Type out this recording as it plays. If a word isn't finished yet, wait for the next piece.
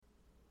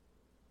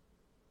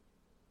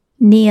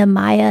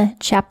Nehemiah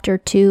chapter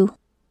 2,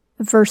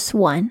 verse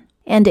 1.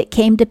 And it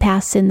came to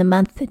pass in the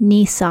month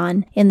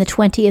Nisan, in the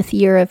 20th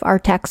year of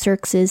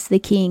Artaxerxes the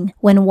king,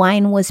 when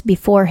wine was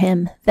before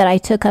him, that I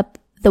took up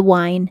the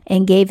wine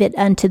and gave it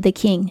unto the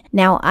king.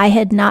 Now I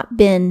had not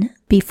been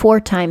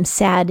beforetime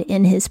sad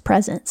in his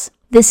presence.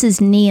 This is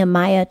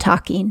Nehemiah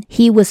talking.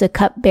 He was a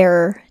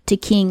cupbearer to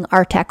King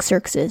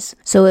Artaxerxes,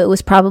 so it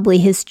was probably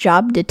his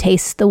job to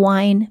taste the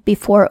wine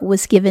before it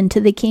was given to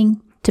the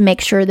king, to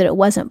make sure that it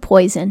wasn't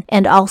poison,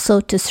 and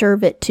also to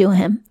serve it to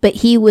him. But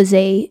he was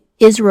an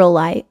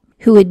Israelite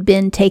who had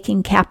been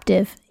taken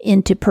captive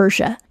into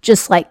Persia,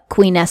 just like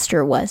Queen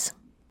Esther was.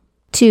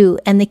 2.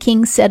 And the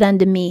king said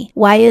unto me,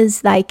 Why is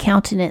thy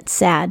countenance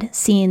sad,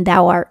 seeing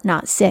thou art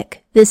not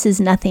sick? This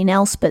is nothing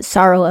else but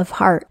sorrow of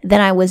heart.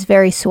 Then I was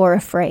very sore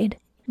afraid.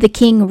 The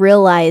king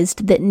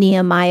realized that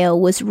Nehemiah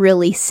was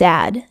really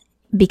sad,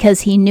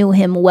 because he knew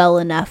him well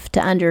enough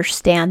to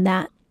understand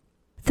that.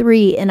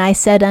 3. And I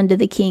said unto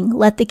the king,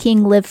 Let the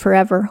king live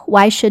forever.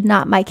 Why should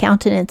not my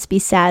countenance be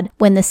sad,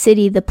 when the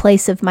city, the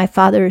place of my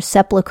father's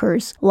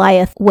sepulchres,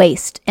 lieth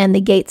waste, and the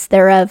gates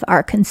thereof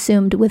are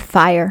consumed with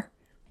fire?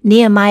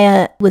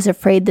 Nehemiah was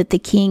afraid that the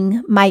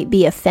king might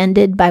be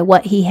offended by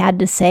what he had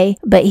to say,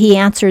 but he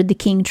answered the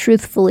king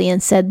truthfully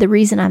and said, The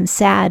reason I'm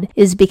sad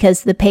is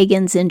because the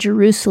pagans in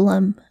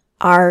Jerusalem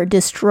are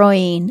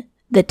destroying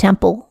the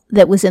temple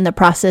that was in the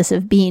process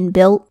of being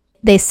built.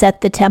 They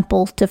set the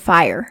temple to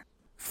fire.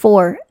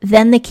 4.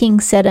 Then the king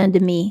said unto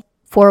me,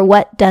 For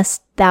what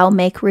dost thou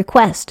make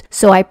request?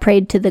 So I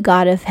prayed to the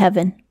God of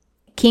heaven.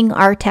 King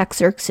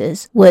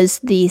Artaxerxes was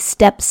the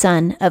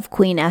stepson of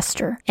Queen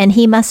Esther, and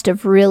he must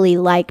have really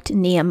liked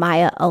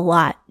Nehemiah a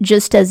lot,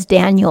 just as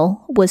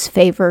Daniel was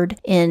favored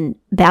in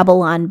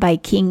Babylon by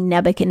King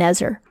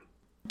Nebuchadnezzar.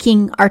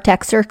 King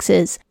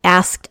Artaxerxes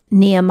asked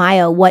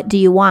Nehemiah, What do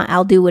you want?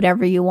 I'll do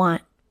whatever you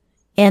want.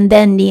 And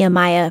then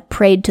Nehemiah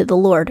prayed to the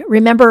Lord.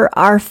 Remember,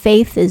 our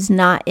faith is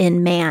not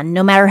in man.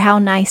 No matter how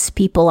nice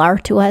people are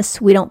to us,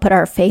 we don't put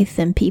our faith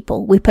in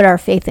people. We put our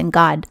faith in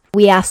God.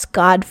 We ask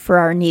God for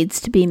our needs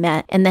to be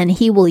met, and then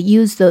he will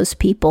use those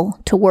people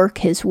to work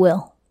his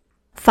will.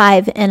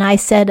 5. And I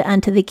said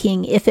unto the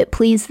king, If it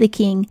please the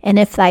king, and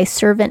if thy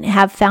servant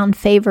have found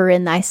favor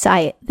in thy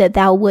sight, that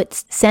thou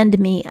wouldst send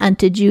me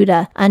unto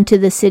Judah, unto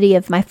the city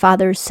of my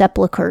father's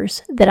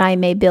sepulchres, that I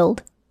may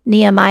build.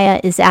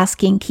 Nehemiah is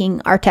asking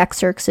King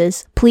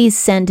Artaxerxes, Please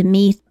send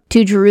me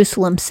to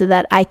Jerusalem so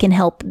that I can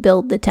help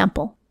build the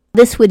temple.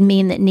 This would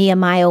mean that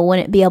Nehemiah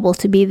wouldn't be able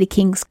to be the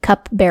king's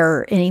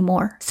cupbearer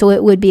anymore, so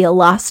it would be a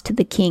loss to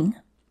the king.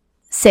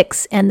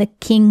 6. And the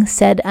king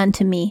said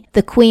unto me,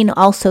 the queen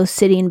also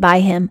sitting by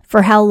him,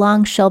 For how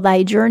long shall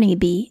thy journey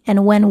be,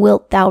 and when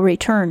wilt thou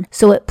return?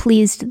 So it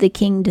pleased the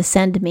king to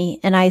send me,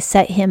 and I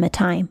set him a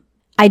time.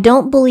 I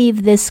don't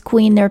believe this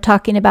queen they're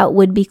talking about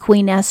would be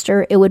Queen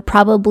Esther. It would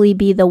probably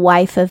be the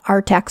wife of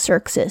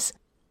Artaxerxes.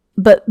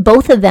 But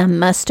both of them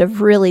must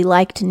have really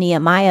liked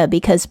Nehemiah,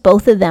 because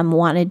both of them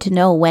wanted to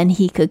know when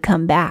he could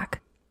come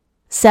back.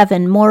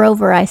 7.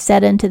 Moreover, I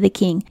said unto the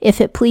king, If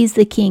it please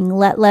the king,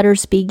 let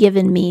letters be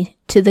given me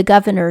to the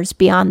governors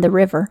beyond the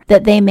river,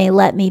 that they may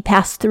let me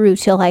pass through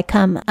till I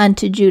come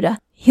unto Judah.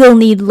 He'll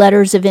need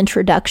letters of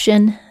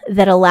introduction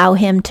that allow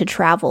him to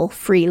travel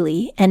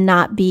freely and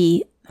not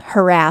be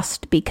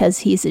harassed because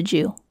he's a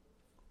Jew.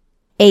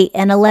 8.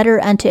 And a letter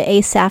unto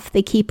Asaph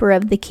the keeper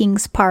of the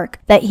king's park,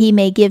 that he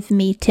may give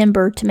me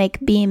timber to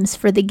make beams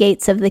for the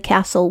gates of the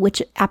castle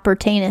which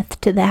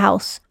appertaineth to the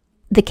house.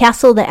 The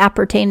castle that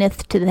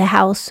appertaineth to the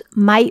house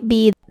might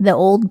be the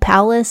old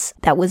palace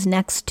that was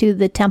next to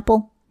the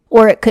temple,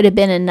 or it could have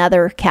been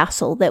another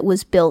castle that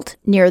was built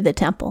near the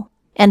temple.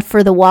 And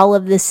for the wall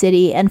of the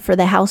city, and for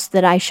the house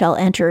that I shall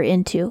enter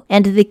into.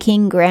 And the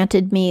king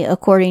granted me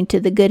according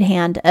to the good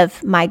hand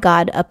of my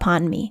God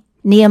upon me.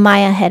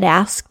 Nehemiah had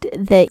asked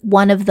that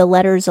one of the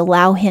letters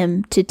allow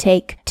him to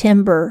take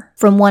timber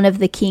from one of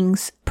the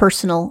king's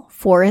personal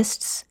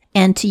forests,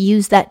 and to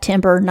use that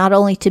timber not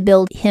only to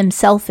build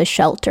himself a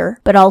shelter,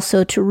 but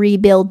also to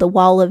rebuild the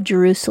wall of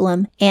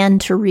Jerusalem and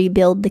to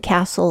rebuild the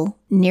castle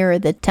near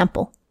the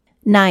temple.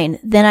 9.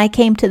 Then I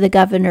came to the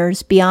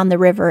governors beyond the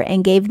river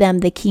and gave them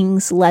the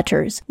king's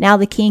letters. Now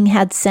the king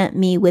had sent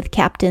me with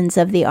captains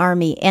of the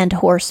army and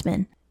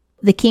horsemen.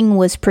 The king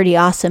was pretty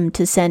awesome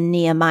to send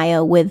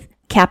Nehemiah with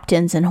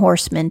captains and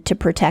horsemen to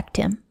protect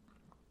him.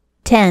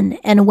 10.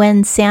 And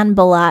when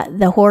Sanballat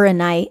the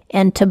Horonite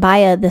and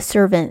Tobiah the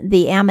servant,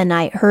 the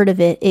Ammonite, heard of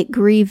it, it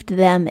grieved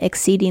them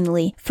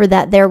exceedingly, for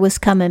that there was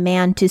come a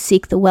man to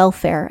seek the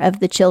welfare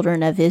of the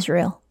children of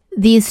Israel.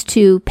 These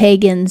two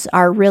pagans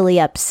are really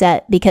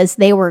upset because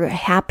they were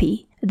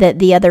happy that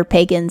the other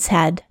pagans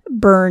had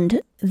burned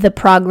the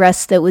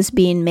progress that was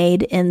being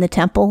made in the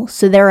temple.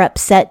 So they're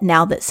upset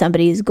now that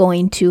somebody is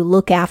going to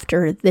look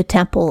after the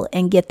temple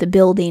and get the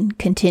building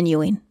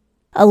continuing.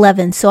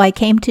 11. So I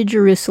came to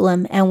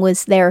Jerusalem and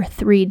was there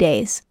 3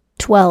 days.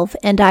 12.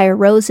 And I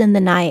arose in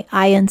the night,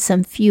 I and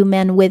some few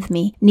men with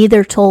me,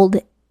 neither told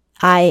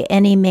I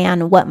any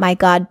man what my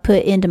God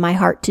put into my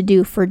heart to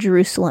do for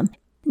Jerusalem.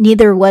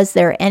 neither was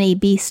there any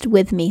beast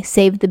with me,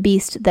 save the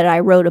beast that I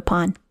rode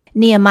upon.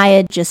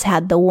 Nehemiah just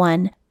had the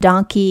one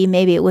donkey,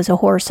 maybe it was a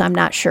horse, I'm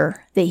not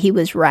sure, that he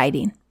was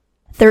riding.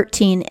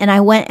 13, and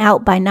I went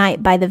out by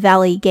night by the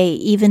valley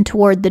gate, even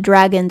toward the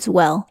dragon's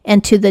well,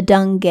 and to the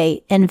dung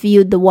gate, and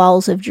viewed the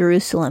walls of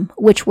Jerusalem,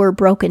 which were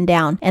broken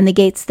down, and the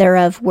gates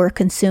thereof were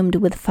consumed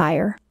with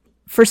fire.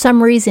 For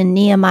some reason,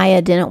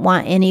 Nehemiah didn't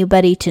want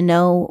anybody to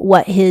know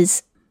what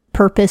his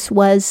purpose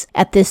was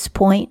at this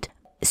point,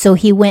 so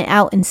he went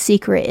out in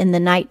secret in the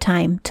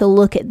nighttime to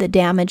look at the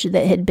damage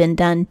that had been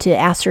done to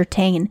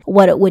ascertain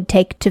what it would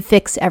take to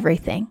fix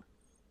everything.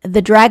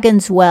 The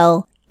dragon's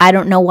well, I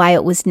don't know why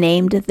it was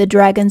named the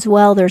Dragon's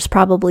Well. There's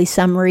probably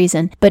some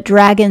reason. But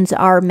dragons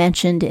are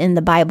mentioned in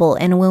the Bible.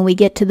 And when we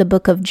get to the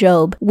book of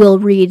Job, we'll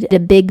read a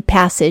big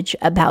passage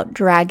about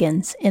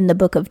dragons in the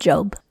book of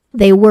Job.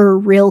 They were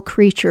real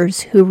creatures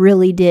who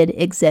really did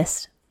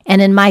exist.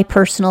 And in my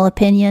personal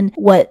opinion,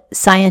 what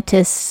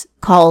scientists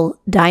call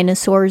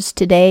dinosaurs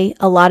today,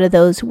 a lot of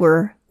those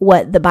were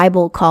what the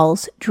Bible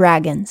calls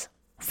dragons.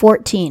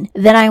 14.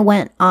 Then I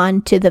went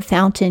on to the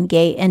fountain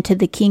gate and to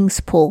the king's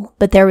pool,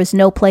 but there was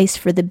no place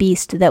for the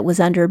beast that was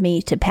under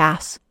me to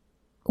pass.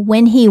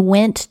 When he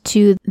went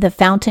to the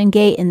fountain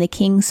gate and the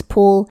king's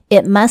pool,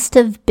 it must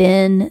have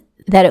been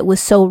that it was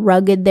so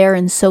rugged there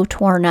and so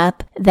torn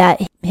up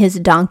that his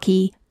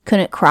donkey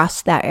couldn't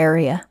cross that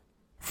area.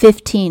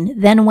 15.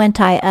 Then went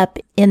I up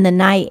in the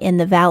night in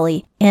the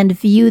valley, and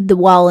viewed the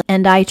wall,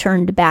 and I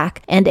turned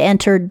back, and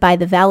entered by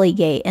the valley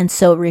gate, and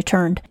so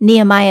returned.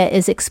 Nehemiah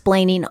is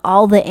explaining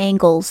all the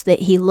angles that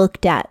he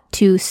looked at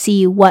to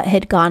see what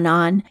had gone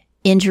on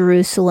in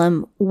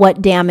Jerusalem,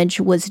 what damage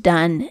was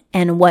done,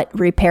 and what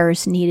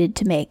repairs needed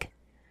to make.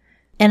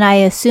 And I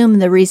assume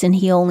the reason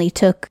he only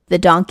took the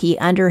donkey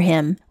under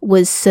him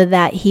was so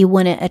that he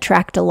wouldn't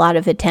attract a lot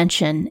of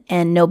attention,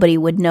 and nobody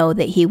would know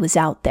that he was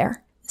out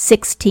there.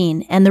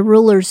 16. And the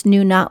rulers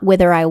knew not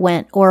whither I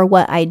went, or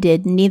what I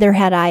did, neither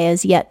had I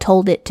as yet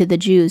told it to the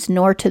Jews,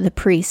 nor to the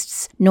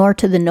priests, nor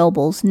to the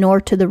nobles,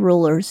 nor to the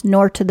rulers,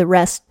 nor to the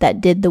rest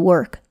that did the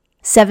work.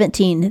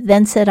 17.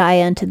 Then said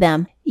I unto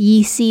them,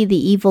 Ye see the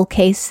evil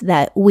case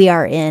that we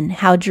are in,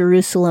 how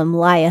Jerusalem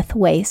lieth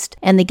waste,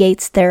 and the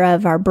gates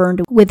thereof are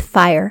burned with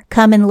fire.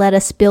 Come and let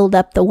us build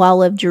up the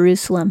wall of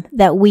Jerusalem,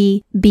 that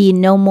we be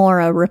no more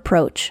a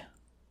reproach.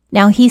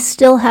 Now, he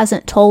still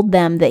hasn't told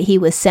them that he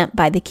was sent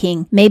by the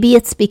king. Maybe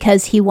it's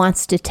because he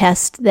wants to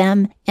test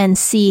them and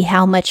see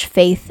how much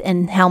faith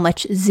and how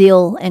much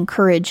zeal and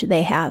courage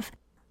they have.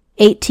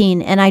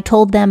 18. And I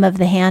told them of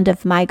the hand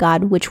of my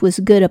God, which was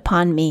good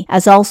upon me,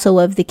 as also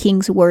of the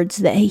king's words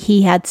that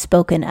he had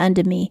spoken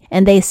unto me.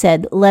 And they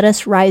said, Let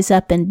us rise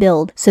up and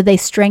build. So they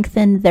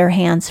strengthened their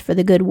hands for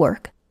the good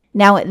work.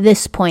 Now at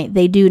this point,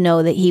 they do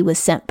know that he was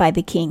sent by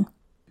the king.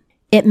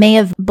 It may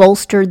have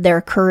bolstered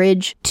their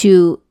courage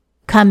to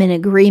come in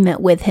agreement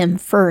with him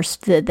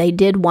first, that they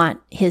did want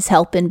his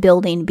help in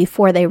building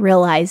before they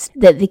realized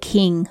that the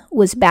king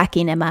was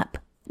backing him up.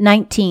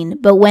 19.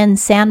 But when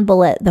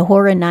Sanballat the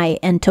Horonite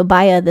and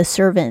Tobiah the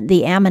servant,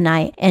 the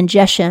Ammonite, and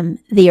Geshem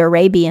the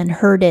Arabian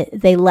heard it,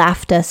 they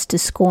laughed us to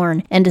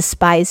scorn and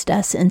despised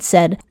us and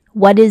said,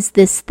 What is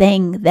this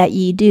thing that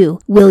ye do?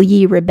 Will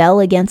ye rebel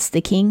against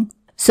the king?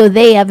 So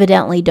they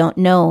evidently don't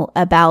know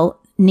about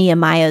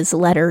Nehemiah's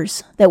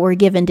letters that were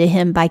given to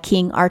him by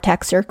King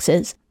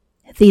Artaxerxes.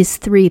 These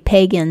three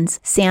pagans,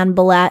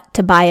 Sanballat,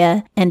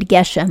 Tobiah, and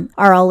Geshem,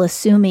 are all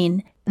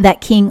assuming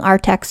that King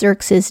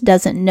Artaxerxes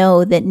doesn't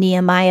know that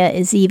Nehemiah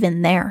is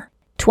even there.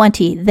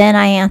 20. Then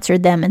I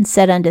answered them and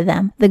said unto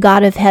them, The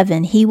God of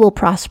heaven, he will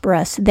prosper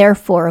us.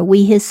 Therefore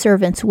we his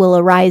servants will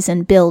arise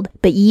and build,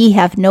 but ye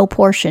have no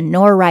portion,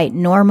 nor right,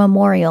 nor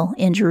memorial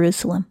in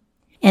Jerusalem.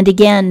 And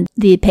again,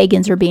 the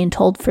pagans are being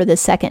told for the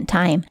second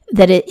time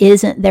that it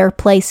isn't their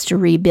place to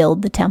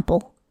rebuild the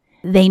temple.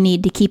 They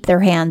need to keep their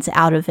hands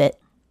out of it.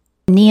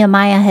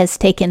 Nehemiah has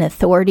taken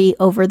authority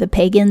over the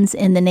pagans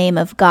in the name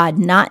of God,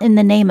 not in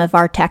the name of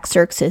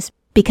Artaxerxes,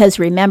 because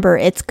remember,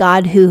 it's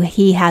God who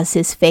he has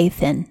his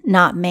faith in,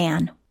 not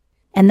man.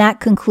 And that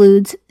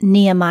concludes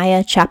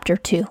Nehemiah chapter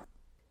 2.